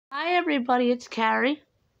everybody, it's Carrie.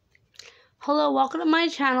 Hello, welcome to my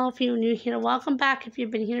channel if you're new here. Welcome back if you've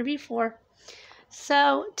been here before.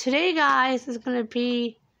 So today, guys, is gonna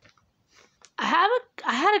be I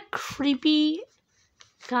had a creepy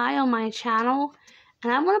guy on my channel,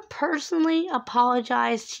 and I want to personally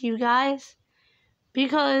apologize to you guys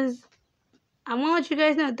because I want to let you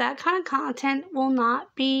guys know that kind of content will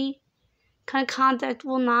not be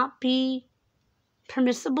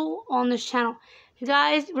permissible on this channel. You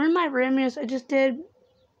guys, we're in my room. I just did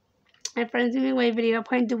my friend's giving away video. I'm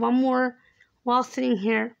going to do one more while sitting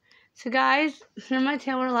here. So guys, here are my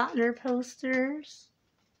Taylor Lautner posters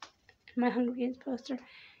and my Hunger Games poster.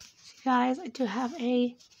 So guys, I do have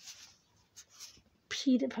a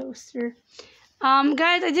PETA poster.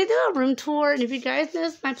 Guys, I did do a room tour, and if you guys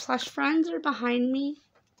notice, my plush friends are behind me.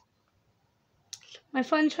 My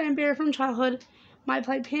fun shine bear from childhood, my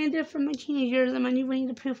play panda from my teenage years, and my new Winnie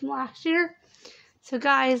the Pooh from last year. So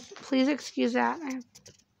guys, please excuse that.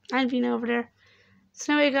 I've been over there.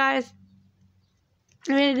 So anyway, guys,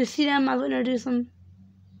 I'm ready to see them. I'll introduce them.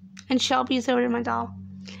 And Shelby's over there, my doll.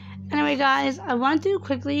 Anyway, guys, I want to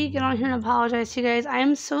quickly get on here and apologize to you guys. I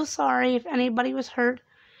am so sorry if anybody was hurt.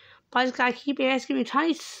 But this guy keep asking me, try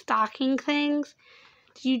these stocking things.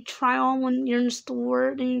 Do you try on when you're in the store?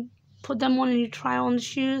 And you put them on and you try on the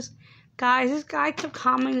shoes? Guys, this guy kept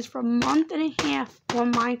commenting this for a month and a half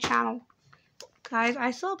on my channel. Guys,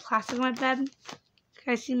 I still have plastic in my bed. You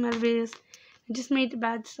guys see my videos. I just made the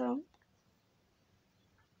bed, so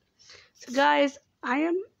guys, I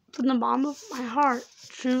am from the bottom of my heart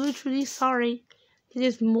truly sorry that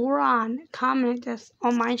this moron commented this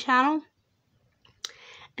on my channel.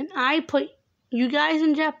 And I put you guys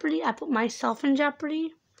in jeopardy. I put myself in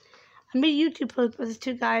jeopardy. I made a YouTube post with this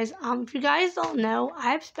too, guys. If you guys don't know,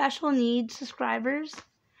 I have special needs subscribers.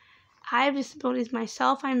 I have disabilities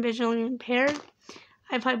myself. I'm visually impaired.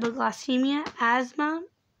 I have hypoglycemia, asthma,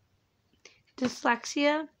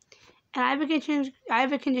 dyslexia, and I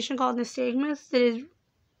have a condition called nystagmus that is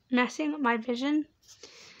messing with my vision.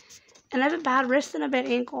 And I have a bad wrist and a bad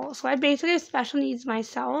ankle, so I basically have special needs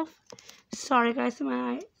myself. Sorry, guys, to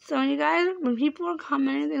my eye. So when people are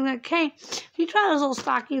commenting, they're like, "Hey, you try those little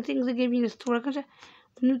stocking things they give you in the store?" When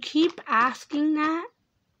you keep asking that,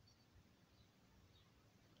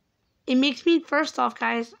 it makes me, first off,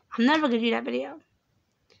 guys, I'm never gonna do that video.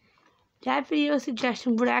 That video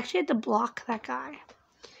suggestion would actually have to block that guy.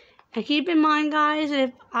 And keep in mind, guys,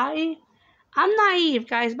 if I'm naive,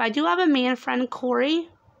 guys, but I do have a man friend, Corey.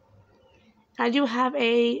 And I do have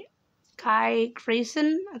a guy,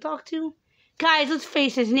 Grayson, I talk to. Guys, let's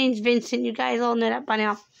face it, his name's Vincent. You guys all know that by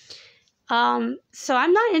now. So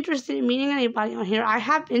I'm not interested in meeting anybody on here. I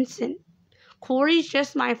have Vincent. Corey's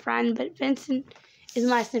just my friend, but Vincent is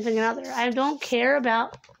my significant other. I don't care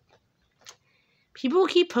about people who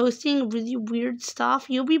keep posting really weird stuff.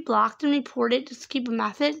 You'll be blocked and reported. Just keep a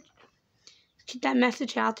message. Keep that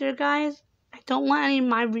message out there, guys. I don't want any of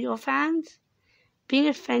my real fans being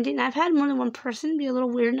offended. And I've had more than one person be a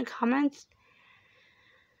little weird in the comments.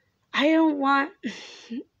 I don't want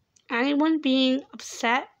anyone being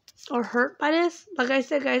upset or hurt by this. Like I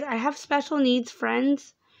said, guys, I have special needs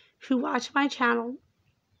friends who watch my channel.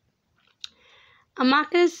 I'm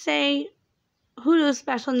not going to say who those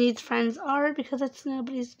special needs friends are because it's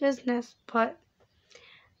nobody's business. But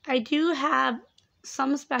I do have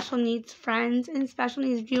some special needs friends and special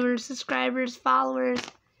needs viewers, subscribers, followers,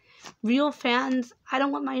 real fans. I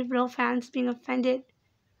don't want my real fans being offended.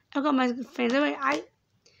 I've got my fans. Anyway, I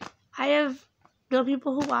have real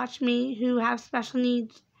people who watch me who have special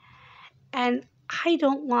needs, and I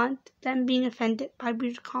don't want them being offended by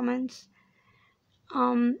weird comments.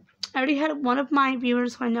 I already had one of my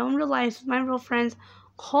viewers who I know in real life, my real friends,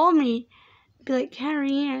 call me and be like,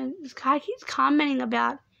 "Carrie Ann, this guy keeps commenting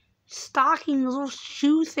about stocking those little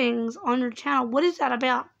shoe things on your channel. What is that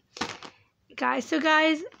about?" Guys, so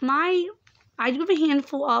guys, I do have a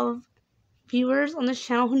handful of viewers on this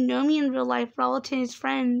channel who know me in real life, relatives,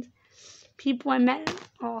 friends, people I met.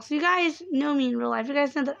 So you guys know me in real life. You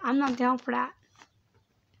guys know that I'm not down for that.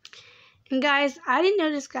 And guys, I didn't know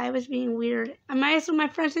this guy was being weird. I asked my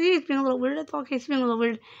friend, said he's being a little weird. I thought, okay, he's being a little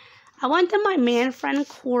weird. I went to my man friend,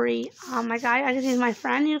 Corey. My guy, I guess he's my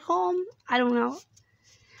friend, you call him? I don't know.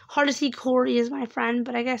 Hard to see Corey is my friend,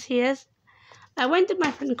 but I guess he is. I went to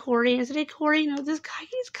my friend Corey and said, "Hey, Corey, this guy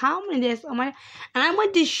keeps commenting this." And I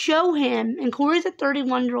went to show him, and Corey's a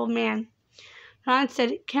 31-year-old man. Ron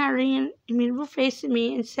said, "Carrie," and he made a real face at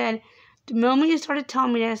me and said, "The moment you started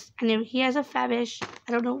telling me this, I knew he has a fetish.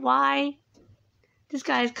 I don't know why. This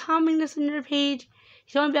guy is commenting this on your page."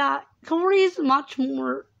 He's talking about, Corey's much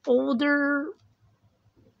more older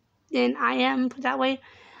than I am, put that way.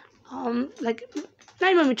 like,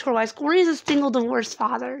 not even mature-wise. Corey's a single divorced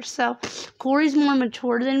father, so Corey's more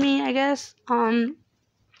mature than me, I guess.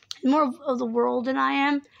 More of the world than I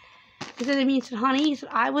am. Because he said, honey, he said,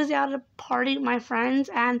 I was out at a party with my friends,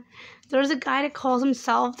 and there was a guy that calls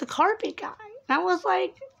himself the carpet guy. And I was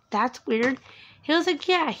like, that's weird. He was like,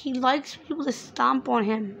 yeah, he likes people to stomp on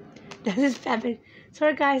him. That is Bevan.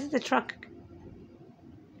 Sorry, guys, it's the truck.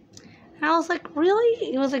 And I was like, really?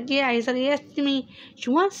 He was like, yeah. He said, he asked me, do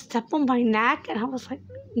you want to step on my neck? And I was like,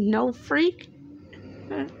 no, freak.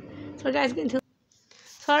 So, guys, get into.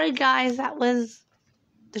 Sorry, guys, that was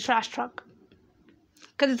the trash truck.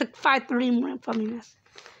 Because it's like 5:30 morning filming this.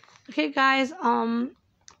 Okay, guys,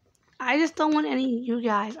 I just don't want any of you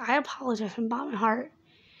guys. I apologize from the bottom of my heart.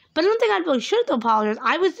 But I don't think I really should apologize.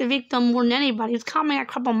 I was the victim more than anybody. He was commenting that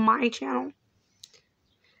crap on my channel.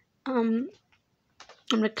 I'm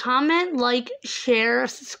going to comment, like, share,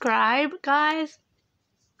 subscribe, guys.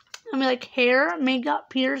 I'm going to like hair, makeup,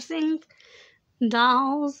 piercings,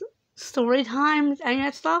 dolls, story times, any of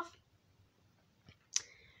that stuff.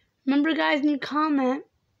 Remember, guys, when you comment,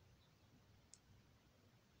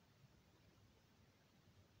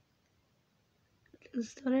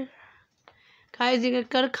 guys, you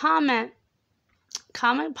gotta comment.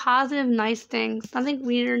 Comment positive, nice things. Nothing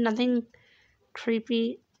weird, nothing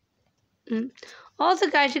creepy. Also,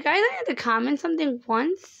 guys, you guys only have to comment something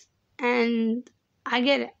once, and I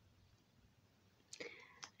get it.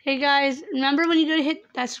 Okay, guys, remember when you go to hit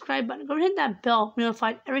that subscribe button, go hit that bell,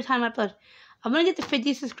 notified every time I upload. I'm gonna get to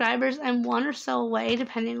 50 subscribers. I'm one or so away,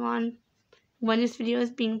 depending on when this video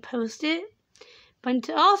is being posted. But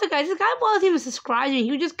also, guys, this guy wasn't even subscribed to me.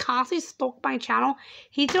 He would just constantly stalk my channel.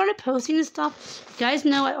 He started posting this stuff. You guys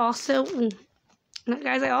know I also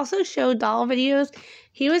show doll videos.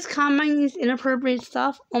 He was commenting these inappropriate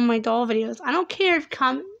stuff on my doll videos. I don't care if you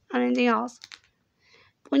comment on anything else.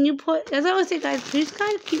 When you put, as I always say, guys, please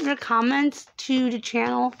guys keep your comments to the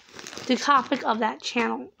channel, the topic of that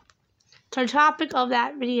channel. To the topic of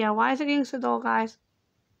that video. Why is it getting so dull, guys?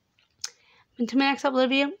 Until my next upload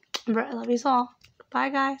video, I love you all. Bye,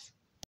 guys.